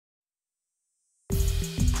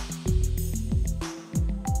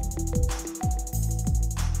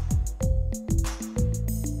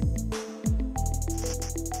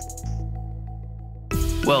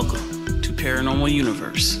Welcome to Paranormal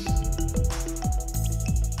Universe.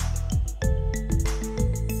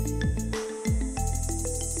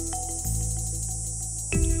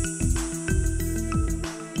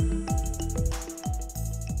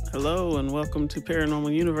 Hello and welcome to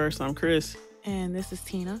Paranormal Universe. I'm Chris. And this is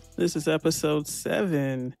Tina. This is episode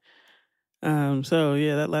 7.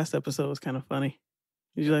 That last episode was kind of funny.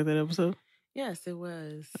 Did you like that episode? Yes, it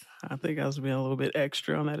was. I think I was being a little bit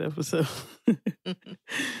extra on that episode.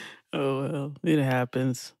 Oh, well, it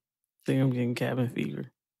happens. I think I'm getting cabin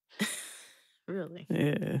fever. Really?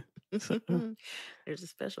 Yeah. So, there's a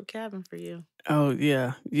special cabin for you. Oh,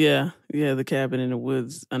 yeah. The cabin in the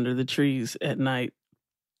woods under the trees at night.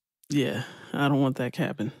 Yeah, I don't want that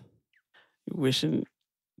cabin. Wishing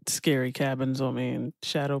scary cabins on me and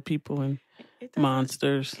shadow people and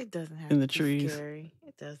monsters it doesn't have in to the be trees. Scary.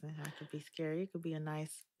 It doesn't have to be scary. It could be a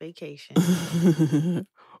nice vacation.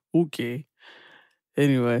 Okay.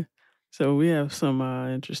 Anyway, so we have some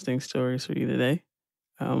interesting stories for you today.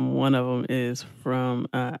 One of them is from,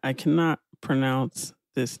 I cannot pronounce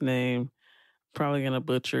this name. Probably going to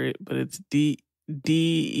butcher it, but it's DEEWT.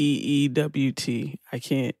 I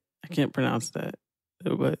can't pronounce that.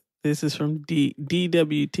 But this is from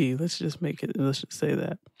DWT. Let's just say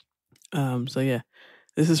that.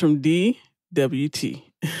 This is from DWT.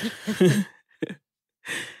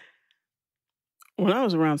 When I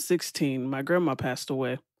was around 16, my grandma passed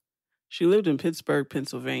away. She lived in Pittsburgh,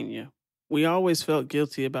 Pennsylvania. We always felt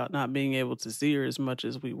guilty about not being able to see her as much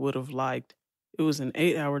as we would have liked. It was an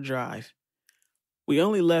 8-hour drive. We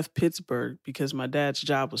only left Pittsburgh because my dad's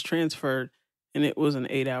job was transferred and it was an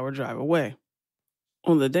 8-hour drive away.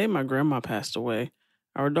 On the day my grandma passed away,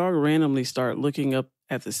 our dog randomly started looking up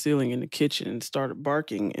at the ceiling in the kitchen and started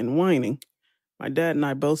barking and whining. My dad and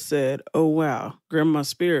I both said, "Oh wow, Grandma's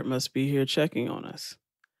spirit must be here checking on us."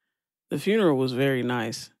 The funeral was very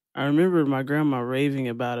nice. I remembered my grandma raving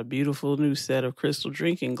about a beautiful new set of crystal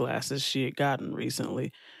drinking glasses she had gotten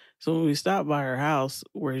recently. So when we stopped by her house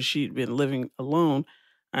where she'd been living alone,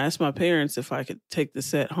 I asked my parents if I could take the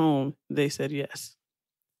set home. They said yes.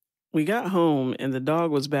 We got home and the dog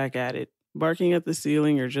was back at it, barking at the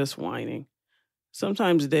ceiling or just whining.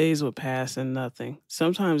 Sometimes days would pass and nothing.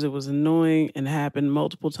 Sometimes it was annoying and happened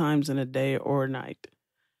multiple times in a day or a night.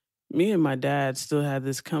 Me and my dad still had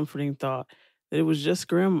this comforting thought that it was just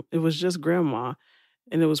grandma,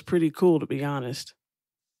 and it was pretty cool, to be honest.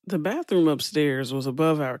 The bathroom upstairs was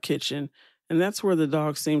above our kitchen, and that's where the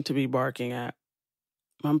dog seemed to be barking at.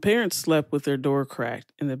 My parents slept with their door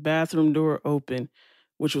cracked and the bathroom door open,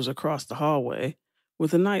 which was across the hallway,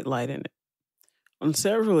 with a nightlight in it. On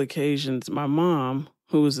several occasions, my mom,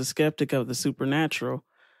 who was a skeptic of the supernatural,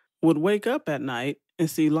 would wake up at night and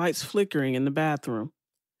see lights flickering in the bathroom.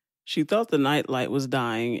 She thought the nightlight was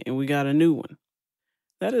dying and we got a new one.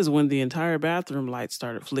 That is when the entire bathroom light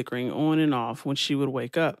started flickering on and off when she would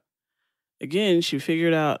wake up. Again, she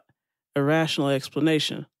figured out a rational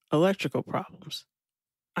explanation: electrical problems.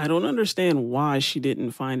 I don't understand why she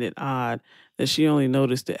didn't find it odd that she only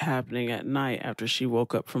noticed it happening at night after she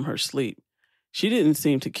woke up from her sleep. She didn't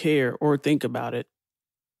seem to care or think about it.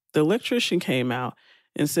 The electrician came out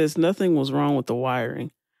and says nothing was wrong with the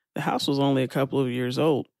wiring. The house was only a couple of years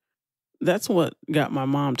old. That's what got my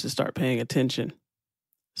mom to start paying attention.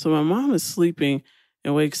 So my mom is sleeping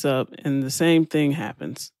and wakes up and the same thing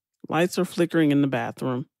happens. Lights are flickering in the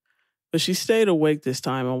bathroom. But she stayed awake this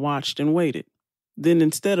time and watched and waited. Then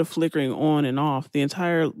instead of flickering on and off, the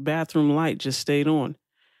entire bathroom light just stayed on.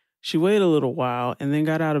 She waited a little while and then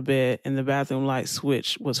got out of bed and the bathroom light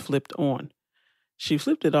switch was flipped on. She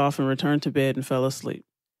flipped it off and returned to bed and fell asleep.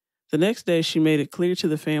 The next day, she made it clear to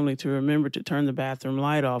the family to remember to turn the bathroom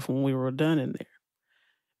light off when we were done in there.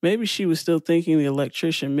 Maybe she was still thinking the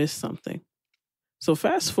electrician missed something. So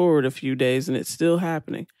fast forward a few days and it's still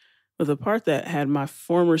happening. But the part that had my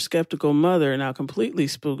former skeptical mother now completely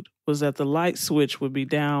spooked was that the light switch would be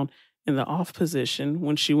down in the off position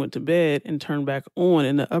when she went to bed and turned back on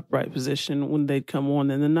in the upright position when they'd come on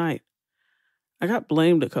in the night. I got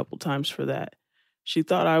blamed a couple times for that. She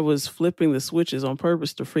thought I was flipping the switches on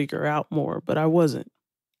purpose to freak her out more, but I wasn't.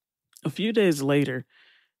 A few days later,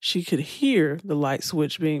 she could hear the light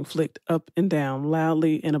switch being flicked up and down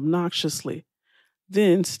loudly and obnoxiously,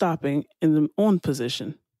 then stopping in the on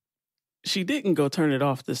position. She didn't go turn it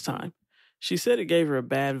off this time. She said it gave her a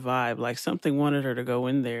bad vibe, like something wanted her to go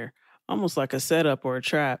in there, almost like a setup or a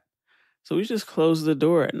trap. So we just closed the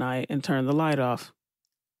door at night and turned the light off.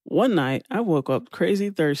 One night, I woke up crazy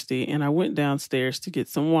thirsty and I went downstairs to get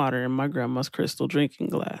some water in my grandma's crystal drinking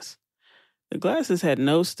glass. The glasses had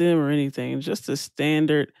no stem or anything, just a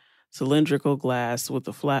standard cylindrical glass with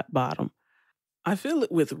a flat bottom. I feel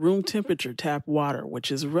it with room temperature tap water,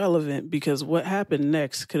 which is relevant because what happened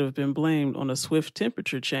next could have been blamed on a swift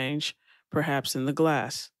temperature change, perhaps in the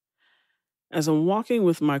glass. As I'm walking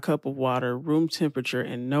with my cup of water, room temperature,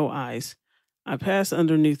 and no ice, I pass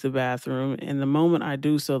underneath the bathroom, and the moment I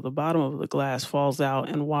do so, the bottom of the glass falls out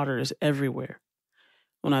and water is everywhere.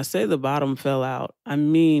 When I say the bottom fell out, I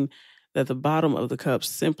mean that the bottom of the cup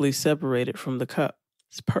simply separated from the cup.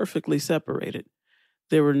 It's perfectly separated.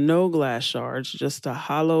 There were no glass shards, just a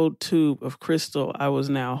hollowed tube of crystal I was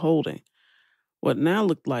now holding. What now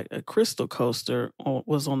looked like a crystal coaster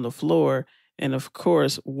was on the floor, and of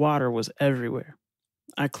course, water was everywhere.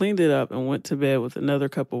 I cleaned it up and went to bed with another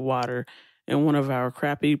cup of water and one of our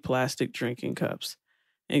crappy plastic drinking cups.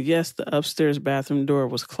 And yes, the upstairs bathroom door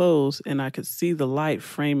was closed, and I could see the light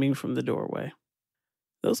framing from the doorway.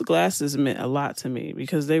 Those glasses meant a lot to me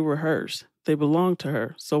because they were hers. They belonged to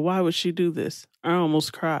her. So why would she do this? I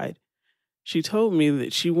almost cried. She told me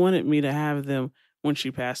that she wanted me to have them when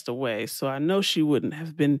she passed away, so I know she wouldn't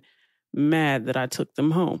have been mad that I took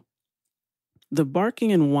them home. The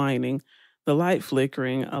barking and whining, the light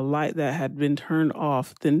flickering, a light that had been turned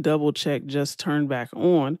off, then double checked, just turned back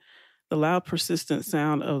on, the loud, persistent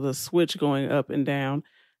sound of the switch going up and down,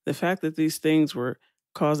 the fact that these things were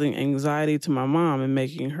causing anxiety to my mom and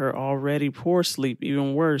making her already poor sleep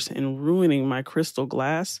even worse and ruining my crystal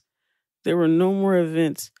glass. There were no more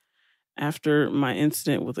events after my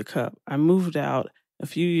incident with the cup. I moved out a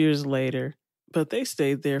few years later, but they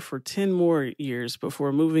stayed there for 10 more years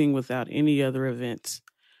before moving without any other events.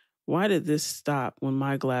 Why did this stop when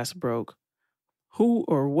my glass broke? Who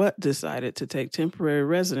or what decided to take temporary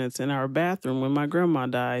residence in our bathroom when my grandma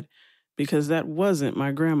died? Because that wasn't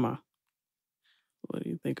my grandma. What do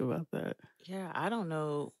you think about that? Yeah, I don't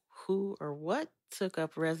know who or what took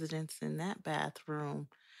up residence in that bathroom.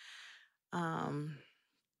 Um,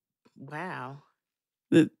 wow.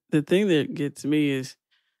 The thing that gets me is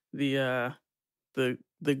the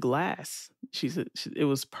the glass. She said it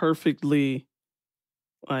was perfectly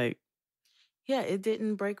like Yeah, it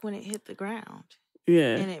didn't break when it hit the ground,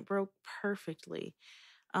 yeah, and it broke perfectly.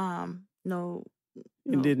 No,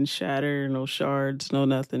 it no. didn't shatter, no shards, no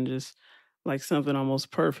nothing. Just like something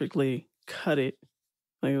almost perfectly cut it.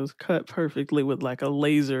 Like it was cut perfectly with like a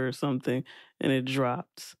laser or something, and it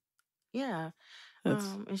dropped. Yeah. That's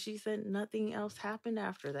And she said nothing else happened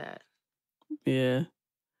after that. yeah.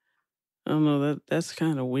 I don't know that's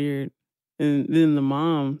kind of weird. And then the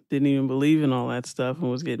mom didn't even believe in all that stuff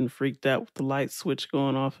and was getting freaked out with the light switch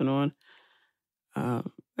going off and on.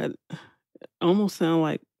 That almost sound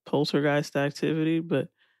like poltergeist activity, but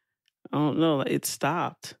I don't know. Like, it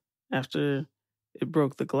stopped after it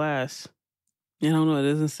broke the glass. I don't know.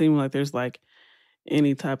 It doesn't seem like there's like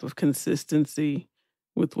any type of consistency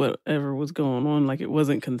with whatever was going on. Like it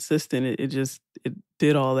wasn't consistent. It just it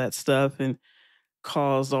did all that stuff and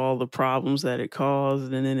caused all the problems that it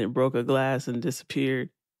caused, and then it broke a glass and disappeared.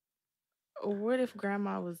 What if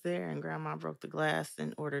grandma was there and grandma broke the glass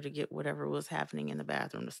in order to get whatever was happening in the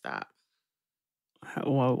bathroom to stop?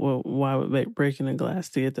 Why would breaking a glass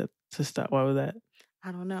to get that to stop? Why would that?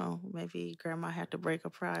 I don't know. Maybe grandma had to break a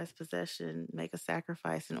prized possession, make a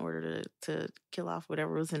sacrifice in order to kill off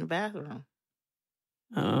whatever was in the bathroom.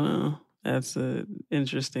 I don't know. That's an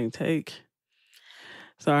interesting take.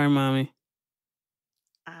 Sorry, mommy.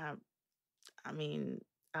 I I mean,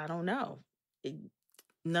 I don't know. It,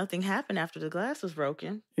 nothing happened after the glass was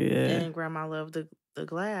broken, Yeah, and grandma loved the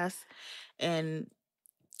glass, and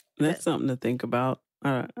that's that something to think about.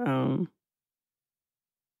 Yeah,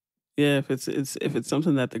 if it's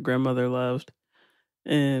something that the grandmother loved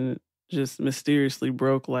and just mysteriously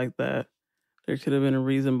broke like that, there could have been a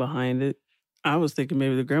reason behind it. I was thinking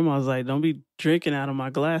maybe the grandma was like, "Don't be drinking out of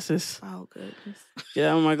my glasses. oh goodness. Get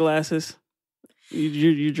out of my glasses.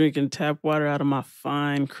 You drinking tap water out of my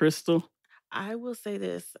fine crystal." I will say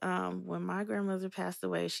this: when my grandmother passed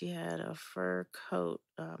away, she had a fur coat,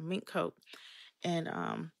 mink coat,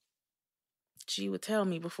 and she would tell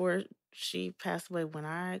me before she passed away, when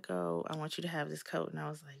I go, I want you to have this coat. And I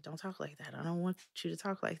was like, don't talk like that. I don't want you to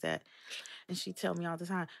talk like that. And she'd tell me all the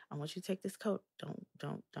time, I want you to take this coat.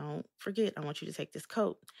 Don't forget. I want you to take this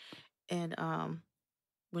coat. And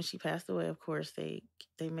when she passed away, of course, they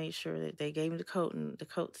made sure that they gave me the coat, and the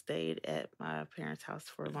coat stayed at my parents' house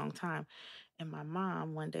for a long time. And my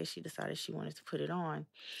mom, one day, she decided she wanted to put it on,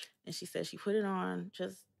 and she said she put it on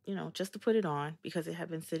just to put it on because it had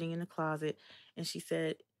been sitting in the closet. And she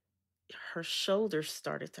said her shoulders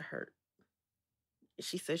started to hurt.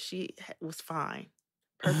 She said was fine,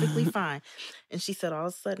 perfectly fine. And she said all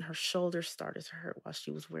of a sudden her shoulders started to hurt while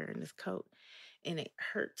she was wearing this coat. And it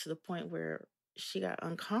hurt to the point where she got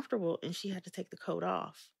uncomfortable and she had to take the coat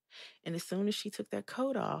off. And as soon as she took that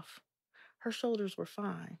coat off, her shoulders were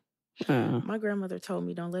fine. Uh, My grandmother told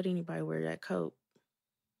me, don't let anybody wear that coat.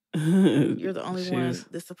 You're the only she one was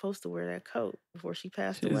that's supposed to wear that coat before she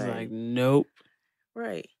passed she was like, away. nope,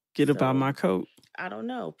 Right. get about So my coat. I don't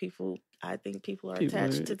know. I think people are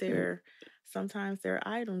attached People, to sometimes their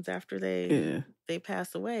items after yeah, they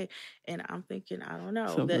pass away. And I'm thinking, I don't know.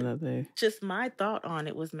 something That that they, just my thought on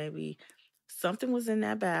it was maybe something was in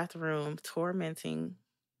that bathroom tormenting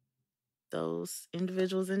those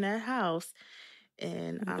individuals in that house.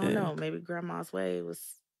 And I don't yeah, know, maybe grandma's way was,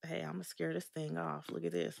 hey, I'm gonna scare this thing off. Look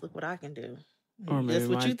at this. Look what I can do. or maybe That's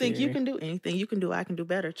what my you think you theory. can do. Anything you can do, I can do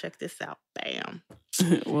better. Check this out. Bam.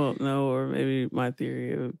 Well, no, or maybe my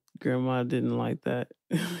theory of grandma didn't like that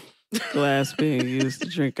glass being used to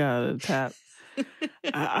drink out of the tap.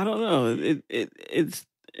 I don't know.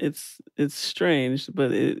 It's strange,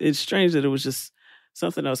 but it's strange that it was just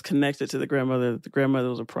something that was connected to the grandmother. The grandmother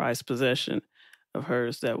was a prized possession of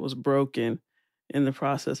hers that was broken in the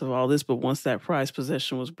process of all this. But once that prized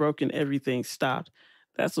possession was broken, everything stopped.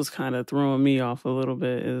 That's what's kind of throwing me off a little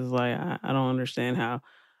bit. Is like I don't understand how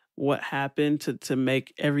what happened to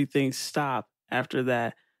make everything stop after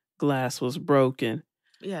that glass was broken.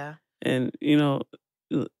 Yeah. And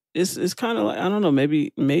it's kind of like, I don't know,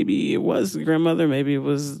 maybe it was the grandmother, maybe it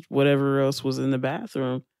was whatever else was in the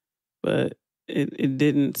bathroom, but it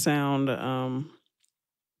didn't sound I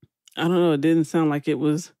don't know, it didn't sound like it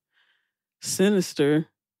was sinister,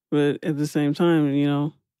 but at the same time,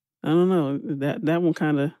 I don't know, that one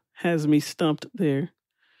kind of has me stumped there.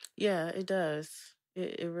 Yeah, it does.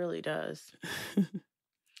 It really does.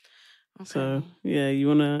 So Okay. yeah, you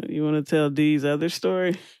wanna tell Dee's other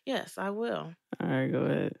story? Yes, I will. All right, go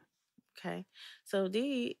ahead. Okay. So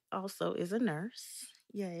Dee also is a nurse.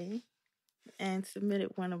 Yay. And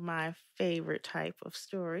submitted one of my favorite type of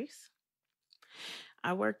stories.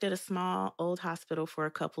 I worked at a small old hospital for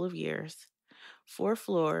a couple of years. 4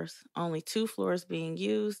 floors, only 2 floors being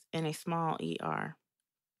used, and a small ER.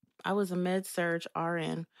 I was a med surge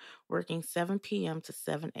RN working 7 p.m. to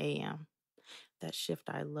 7 a.m. That shift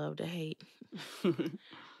I love to hate.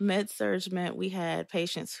 Med surge meant we had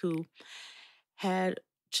patients who had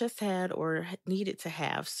just had or needed to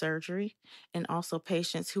have surgery, and also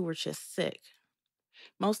patients who were just sick.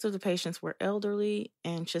 Most of the patients were elderly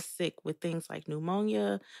and just sick with things like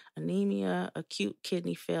pneumonia, anemia, acute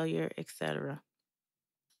kidney failure, etc.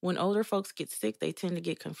 When older folks get sick, they tend to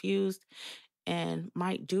get confused and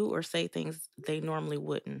might do or say things they normally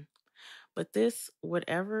wouldn't. But this,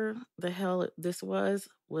 whatever the hell this was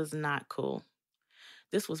not cool.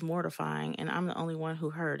 This was mortifying, and I'm the only one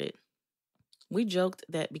who heard it. We joked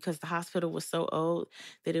that because the hospital was so old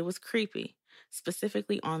that it was creepy,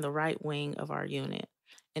 specifically on the right wing of our unit,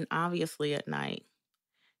 and obviously at night.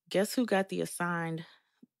 Guess who got the assigned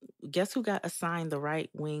guess who got assigned the right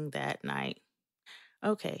wing that night?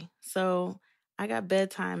 Okay, so I got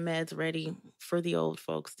bedtime meds ready for the old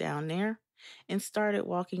folks down there and started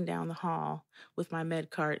walking down the hall with my med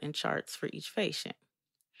cart and charts for each patient.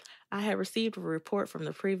 I had received a report from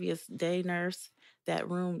the previous day nurse that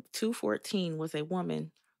room 214 was a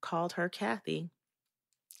woman, called her Kathy,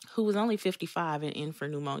 who was only 55 and in for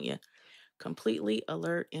pneumonia, completely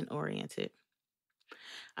alert and oriented.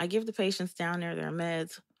 I give the patients down there their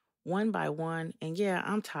meds one by one, and yeah,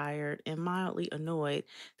 I'm tired and mildly annoyed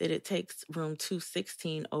that it takes room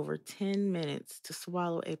 216 over 10 minutes to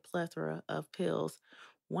swallow a plethora of pills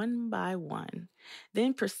one by one,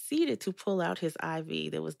 then proceeded to pull out his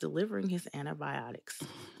IV that was delivering his antibiotics.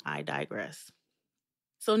 I digress.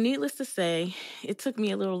 So, needless to say, it took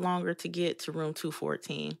me a little longer to get to room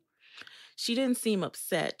 214. She didn't seem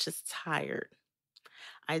upset, just tired.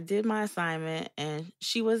 I did my assignment, and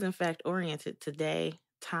she was, in fact, oriented to day,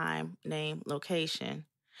 time, name, location.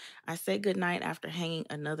 I said goodnight after hanging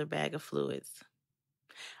another bag of fluids.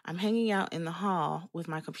 I'm hanging out in the hall with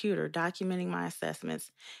my computer, documenting my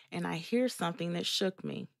assessments, and I hear something that shook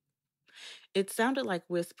me. It sounded like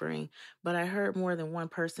whispering, but I heard more than one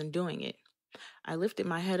person doing it. I lifted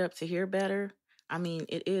my head up to hear better. I mean,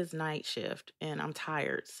 it is night shift, and I'm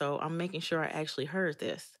tired, so I'm making sure I actually heard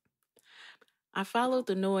this. I followed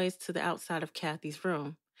the noise to the outside of Kathy's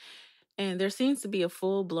room, and there seems to be a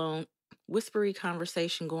full blown, whispery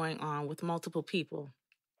conversation going on with multiple people.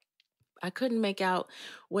 I couldn't make out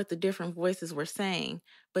what the different voices were saying,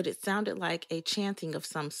 but it sounded like a chanting of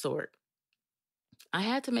some sort. I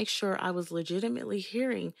had to make sure I was legitimately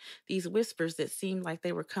hearing these whispers that seemed like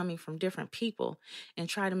they were coming from different people and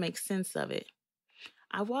try to make sense of it.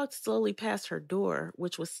 I walked slowly past her door,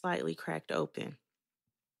 which was slightly cracked open,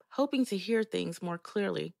 hoping to hear things more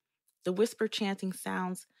clearly. The whisper chanting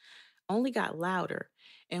sounds only got louder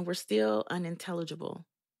and were still unintelligible.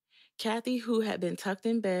 Kathy, who had been tucked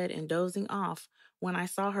in bed and dozing off when I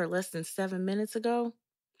saw her less than 7 minutes ago,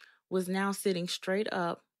 was now sitting straight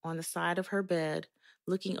up on the side of her bed,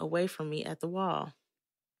 looking away from me at the wall.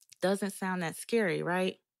 Doesn't sound that scary,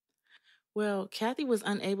 right? Well, Kathy was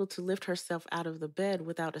unable to lift herself out of the bed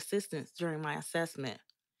without assistance during my assessment.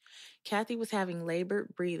 Kathy was having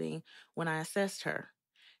labored breathing when I assessed her.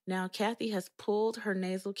 Now, Kathy has pulled her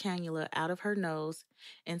nasal cannula out of her nose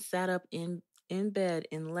and sat up in bed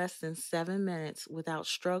in less than 7 minutes without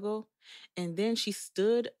struggle, and then she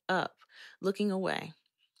stood up, looking away.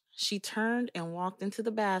 She turned and walked into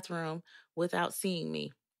the bathroom without seeing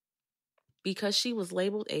me. Because she was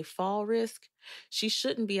labeled a fall risk, she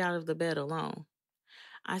shouldn't be out of the bed alone.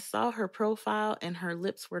 I saw her profile and her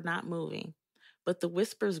lips were not moving, but the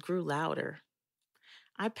whispers grew louder.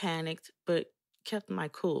 I panicked, but kept my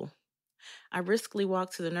cool. I briskly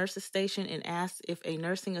walked to the nurse's station and asked if a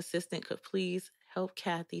nursing assistant could please help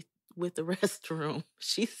Kathy with the restroom.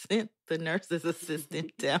 She sent the nurse's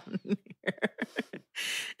assistant down there.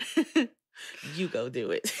 You go do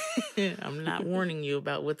it. I'm not warning you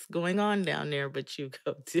about what's going on down there, but you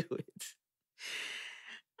go do it.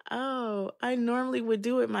 Oh, I normally would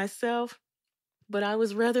do it myself, but I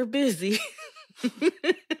was rather busy.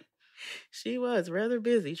 She was rather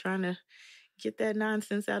busy trying to get that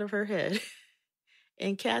nonsense out of her head.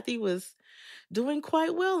 And Kathy was doing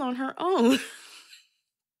quite well on her own.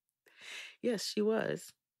 Yes, she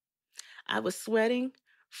was. I was sweating,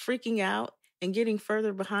 freaking out, and getting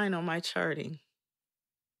further behind on my charting.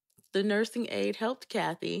 The nursing aide helped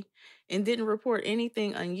Kathy and didn't report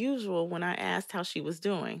anything unusual when I asked how she was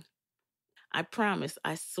doing. I promise,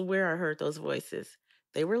 I swear I heard those voices.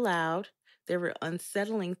 They were loud, they were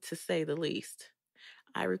unsettling to say the least.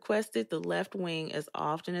 I requested the left wing as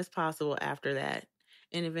often as possible after that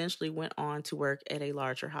and eventually went on to work at a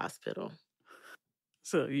larger hospital.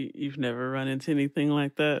 So you've never run into anything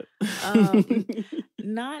like that?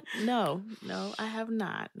 No, I have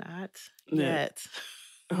not Yeah. yet.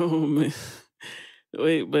 Oh man.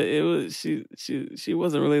 Wait, but it was she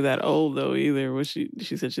wasn't really that old though either. Was she?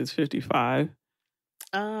 She said she's 55.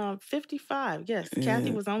 55. Yes, Kathy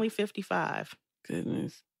Yeah. was only 55.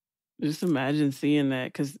 Goodness. Just imagine seeing that.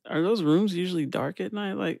 Because are those rooms usually dark at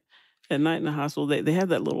night? Like at night in the hospital, they have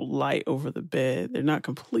that little light over the bed. They're not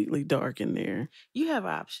completely dark in there. You have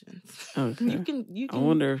options. Okay. You I can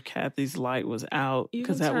wonder if Kathy's light was out you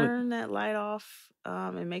because can that would turn that light off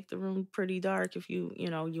and make the room pretty dark if you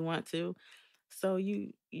want to. So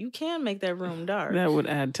you can make that room dark.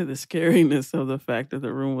 add to the scariness of the fact that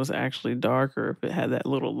the room was actually darker if it had that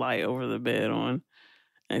little light over the bed on.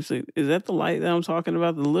 Actually, is that the light that I'm talking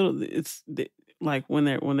about? Like when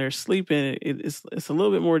they're sleeping, it's a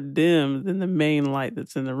little bit more dim than the main light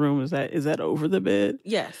that's in the room. Is that over the bed?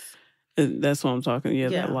 Yes. That's what I'm talking. Yeah,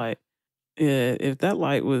 that light. Yeah, if that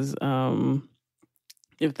light was on,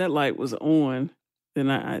 then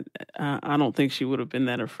I don't think she would have been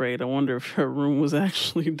that afraid. I wonder if her room was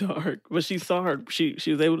actually dark. But she saw her. She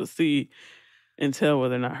was able to see and tell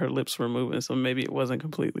whether or not her lips were moving. So maybe it wasn't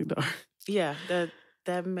completely dark. Yeah,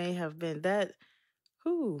 that may have been that.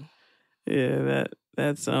 Who? Yeah,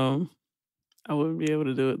 that's I wouldn't be able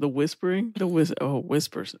to do it. The whispering,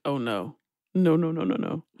 whispers. Oh no.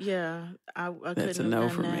 No. Yeah, I That's a couldn't no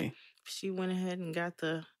have for done that. me. She went ahead and got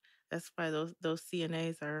the. That's why those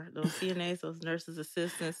CNAs, those nurses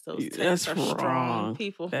assistants, those techs That's are strong wrong.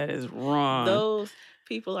 people. That is wrong. Those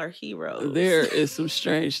people are heroes. There is some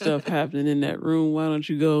strange stuff happening in that room. Why don't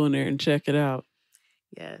you go in there and check it out?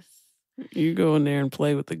 Yes. You go in there and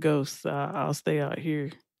play with the ghosts. I'll stay out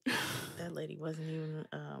here. That lady wasn't even.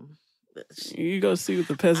 You go see what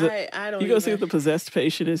the peasant. You go see what the possessed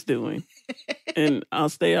patient is doing, and I'll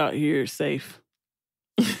stay out here safe.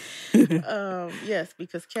 Yes,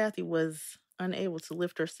 because Kathy was unable to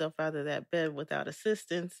lift herself out of that bed without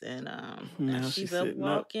assistance, and now she's up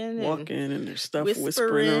walking, and there's stuff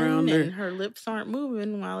whispering around her, and her lips aren't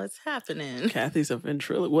moving while it's happening. Kathy's a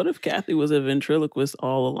ventriloquist. What if Kathy was a ventriloquist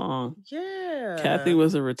all along? Yeah, Kathy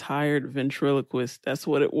was a retired ventriloquist. That's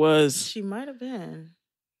what it was. She might have been.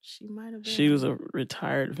 She was a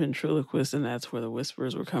retired ventriloquist, and that's where the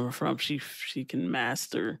whispers were coming from. She can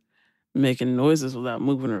master making noises without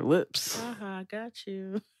moving her lips. Got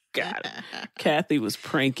you. Got it. Kathy was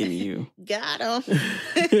pranking you. Got him.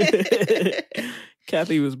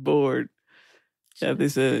 Kathy was bored. Kathy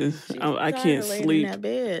said, I can't sleep. In that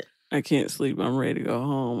bed. I can't sleep. I'm ready to go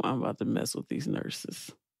home. I'm about to mess with these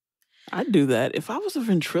nurses. I'd do that. If I was a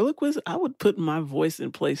ventriloquist, I would put my voice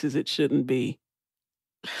in places it shouldn't be.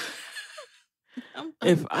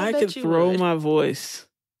 If I I bet could you throw would. my voice,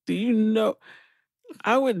 do you know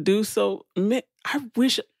I would do so? I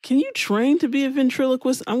wish. Can you train to be a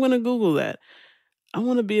ventriloquist? I'm gonna Google that. I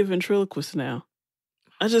want to be a ventriloquist now.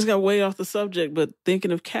 I just got way off the subject, but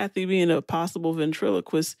thinking of Kathy being a possible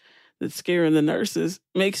ventriloquist that's scaring the nurses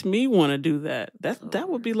makes me want to do that. That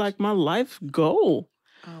would be Lord. like my life goal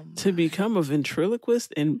Oh to my. become a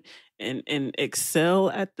ventriloquist and excel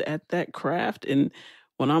at that craft. And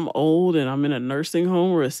when I'm old and I'm in a nursing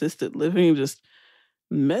home or assisted living, just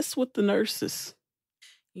mess with the nurses.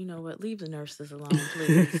 You know what? Leave the nurses alone,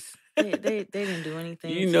 please. They didn't do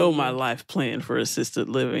anything You to know my you. life plan for assisted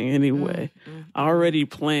living Mm, anyway. mm, I mm. already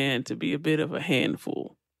plan to be a bit of a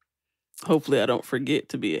handful. Hopefully I don't forget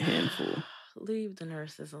to be a handful. Leave the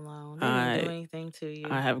nurses alone. They didn't do I anything to you.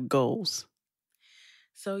 I have goals.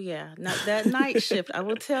 So yeah, not that night shift. I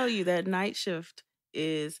will tell you that night shift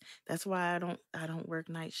is that's why I don't work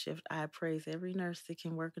night shift. I praise every nurse that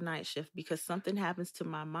can work a night shift because something happens to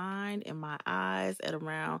my mind and my eyes at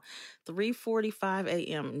around 3:45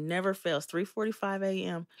 a.m. Never fails. 3:45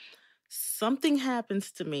 a.m. Something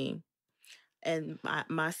happens to me and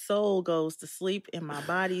my soul goes to sleep and my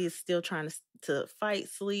body is still trying to fight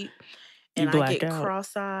sleep You and I black get out.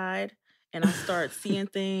 cross-eyed and I start seeing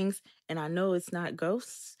things and I know it's not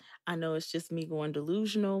ghosts. I know it's just me going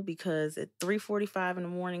delusional because at 3:45 in the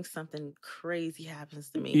morning something crazy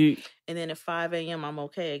happens to me. You And then at 5 a.m. I'm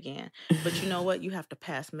okay again. But you know what? You have to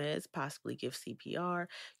pass meds, possibly give CPR.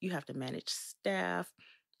 You have to manage staff.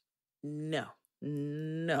 No.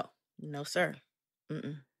 No. No, sir.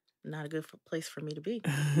 Mm-mm. Not a good place for me to be.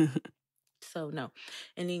 So no.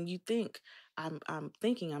 And then you think I'm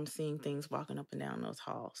thinking I'm seeing things walking up and down those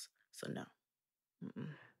halls. So no. Mm-mm.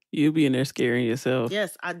 you be in there scaring yourself.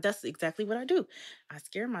 Yes, that's exactly what I do. I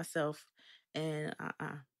scare myself and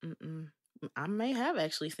mm-mm. I may have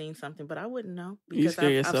actually seen something, but I wouldn't know You because scare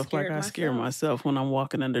I've yourself like scared I scare myself. myself when I'm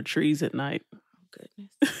walking under trees at night. Oh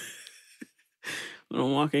goodness. When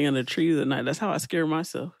I'm walking under trees at night, that's how I scare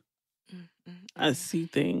myself. I Mm-mm-mm. see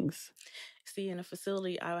things. See, in a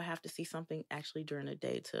facility, I would have to see something actually during the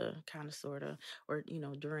day to kind of sort of, or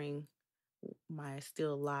during my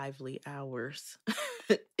still lively hours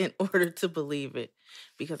in order to believe it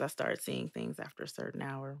because I started seeing things after a certain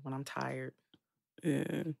hour when I'm tired.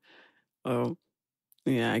 Yeah. Oh,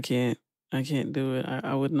 yeah, I can't do it.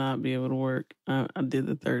 I would not be able to work. I did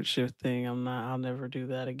the third shift thing. I'll never do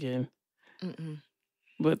that again. Mm-mm,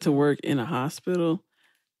 But to no, work in a hospital,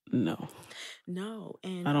 no. no,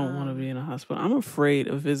 and I don't want to be in a hospital. I'm afraid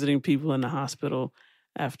of visiting people in the hospital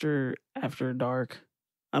after dark.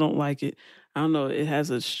 I don't like it. I don't know. It has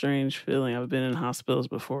a strange feeling. I've been in hospitals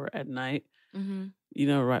before at night, mm-hmm,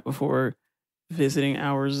 right before visiting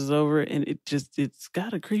hours is over, and it's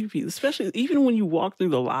got a creepy, especially even when you walk through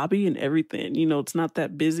the lobby and everything. It's not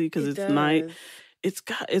that busy because it it's night. does, It's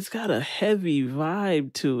got a heavy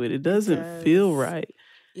vibe to it. It it doesn't feel does. right.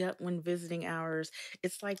 Yep, when visiting hours,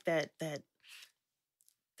 it's like that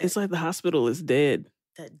It's like the hospital is dead.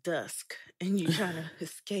 that dusk, and you trying to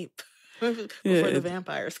escape Yeah, before the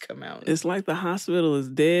vampires come out. it's like the hospital is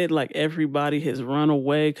dead. Like everybody has run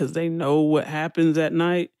away because they know what happens at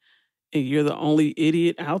night. And you're the only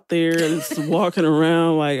idiot out there that's walking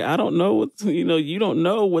around. Like, I don't know you don't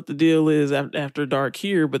know what the deal is after dark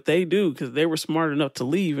here, but they do because they were smart enough to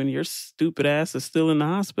leave and your stupid ass is still in the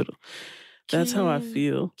hospital. That's how I Can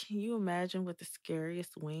feel. can you imagine what the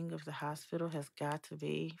scariest wing of the hospital has got to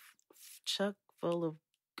be? Chuck full of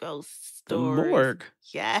ghost The stories. morgue,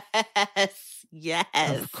 Yes. Yes.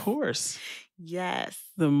 of course. Yes.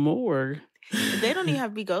 The morgue. They don't even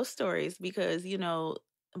have to be ghost stories because,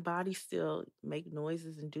 bodies still make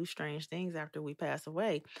noises and do strange things after we pass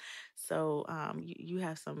away. So you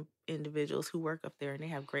have some individuals who work up there and they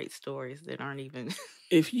have great stories that aren't even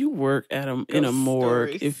If you work in a ghost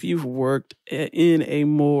morgue, if stories. you've worked in a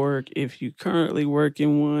morgue, if you currently work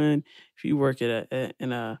in one, if you work in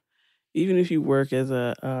a, even if you work as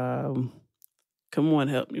a, come on,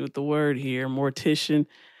 help me with the word here, mortician,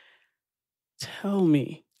 tell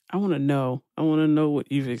me. I want to know. I want to know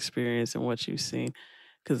what you've experienced and what you've seen.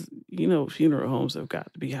 Because, funeral homes have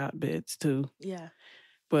got to be hotbeds too. Yeah.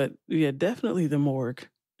 But yeah, definitely the morgue.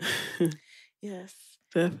 Yes.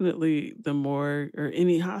 Definitely the morgue or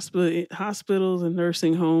any hospitals and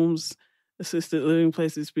nursing homes, assisted living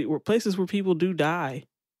places, places where people do die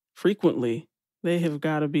frequently. They have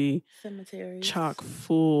got to be Cemeteries. chock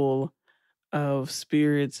full of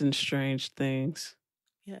spirits and strange things.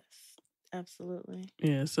 Yes. Absolutely.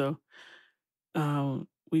 Yeah, so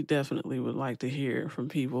we definitely would like to hear from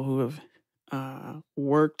people who have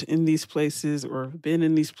worked in these places or been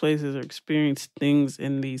in these places or experienced things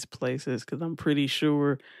in these places, because I'm pretty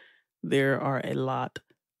sure there are a lot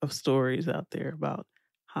of stories out there about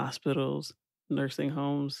hospitals, nursing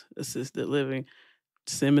homes, assisted living,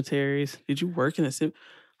 cemeteries. Did you work in a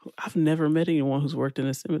I've never met anyone who's worked in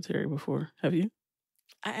a cemetery before. Have you?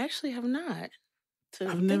 I actually have not. To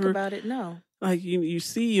I've think never, about it, no. like, you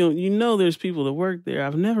see, you know there's people that work there.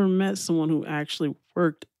 I've never met someone who actually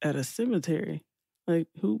worked at a cemetery. Like,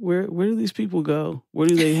 where do these people go? Where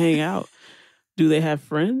do they hang out? Do they have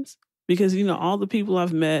friends? Because all the people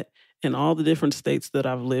I've met in all the different states that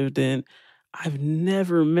I've lived in, I've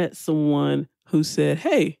never met someone who said,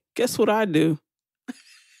 "Hey, guess what I do?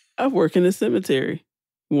 I work in a cemetery.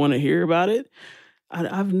 Want to hear about it?"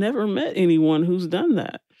 I've never met anyone who's done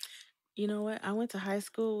that. You know what? I went to high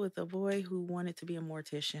school with a boy who wanted to be a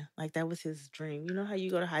mortician. Like that was his dream. You know how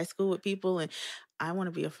you go to high school with people and I want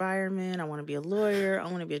to be a fireman, I want to be a lawyer, I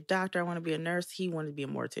want to be a doctor, I want to be a nurse. He wanted to be a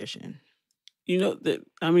mortician. That,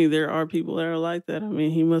 I mean, there are people that are like that. I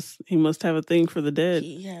mean, he must have a thing for the dead.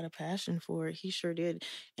 He had a passion for it. He sure did.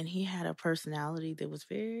 And he had a personality that was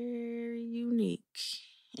very unique.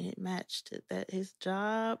 And it matched that his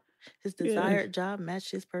job, his Yeah. desired job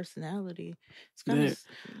matched his personality. It's kind Yeah. of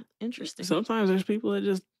interesting. Sometimes there's people that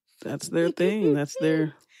just, that's their thing. That's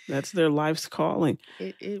their life's calling.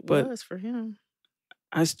 It But was for him.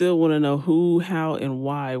 I still want to know who, how, and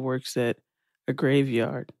why works at a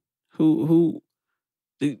graveyard. Who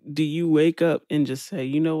do you wake up and just say,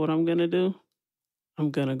 you know what I'm gonna do? I'm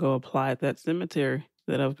gonna go apply at that cemetery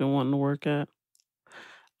that I've been wanting to work at.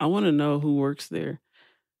 I want to know who works there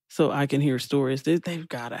so I can hear stories. They've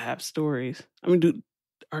got to have stories. I mean,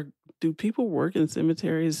 do people work in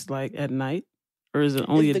cemeteries like at night, or is it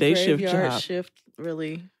only Is a the day shift graveyard job? shift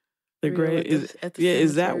really The real grave at the yeah.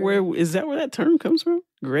 Is that cemetery? where that term comes from?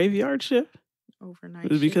 Graveyard shift? Overnight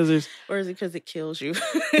Is it shift? because there's Or is it because it kills you?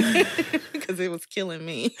 Because it was killing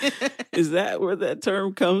me. is that where that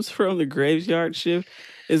term comes from? The graveyard shift?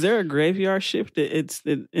 Is there a graveyard shift that it's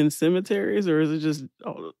in cemeteries, or is it just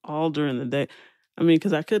all during the day? I mean,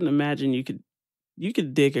 because I couldn't imagine you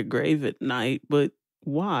could dig a grave at night, but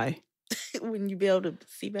why? When you be able to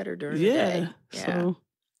see better during the day. Yeah. So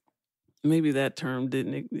maybe that term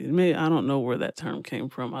didn't. Maybe I don't know where that term came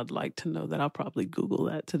from. I'd like to know that. I'll probably Google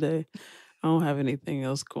that today. I don't have anything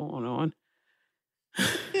else going on.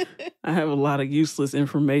 I have a lot of useless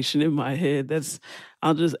information in my head.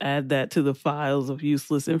 I'll just add that to the files of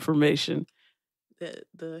useless information.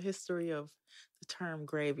 The history of the term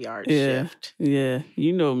graveyard Yeah, shift. yeah.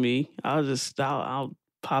 You know me. I'll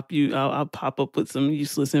pop you. I'll pop up with some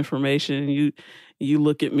useless information, and you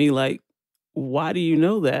look at me like, why do you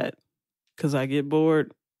know that? Because I get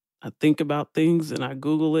bored. I think about things and I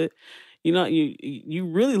Google it. You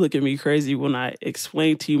really look at me crazy when I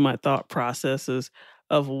explain to you my thought processes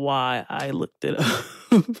of why I looked it up.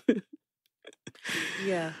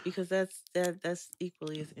 Yeah, because that's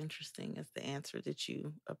equally as interesting as the answer that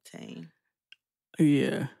you obtain.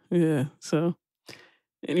 Yeah. So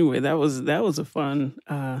anyway, that was a fun.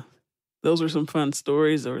 Those were some fun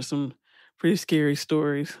stories. There were some pretty scary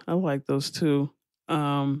stories. I like those too.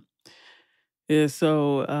 Yeah.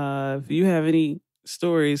 So if you have any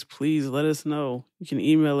stories, please let us know. You can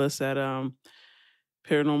email us at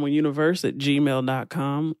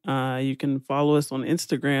paranormaluniverse@gmail.com. You can follow us on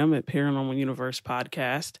Instagram at Paranormal Universe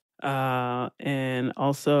Podcast. And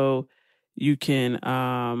also you can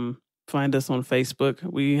find us on Facebook.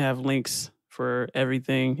 We have links for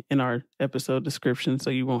everything in our episode description, so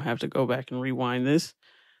you won't have to go back and rewind this.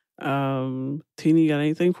 Tina, you got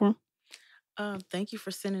anything for them? Thank you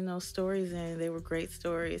for sending those stories in. They were great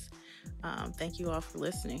stories. Thank you all for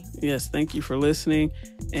listening. Yes, thank you for listening.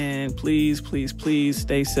 And please, please, please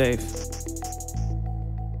stay safe.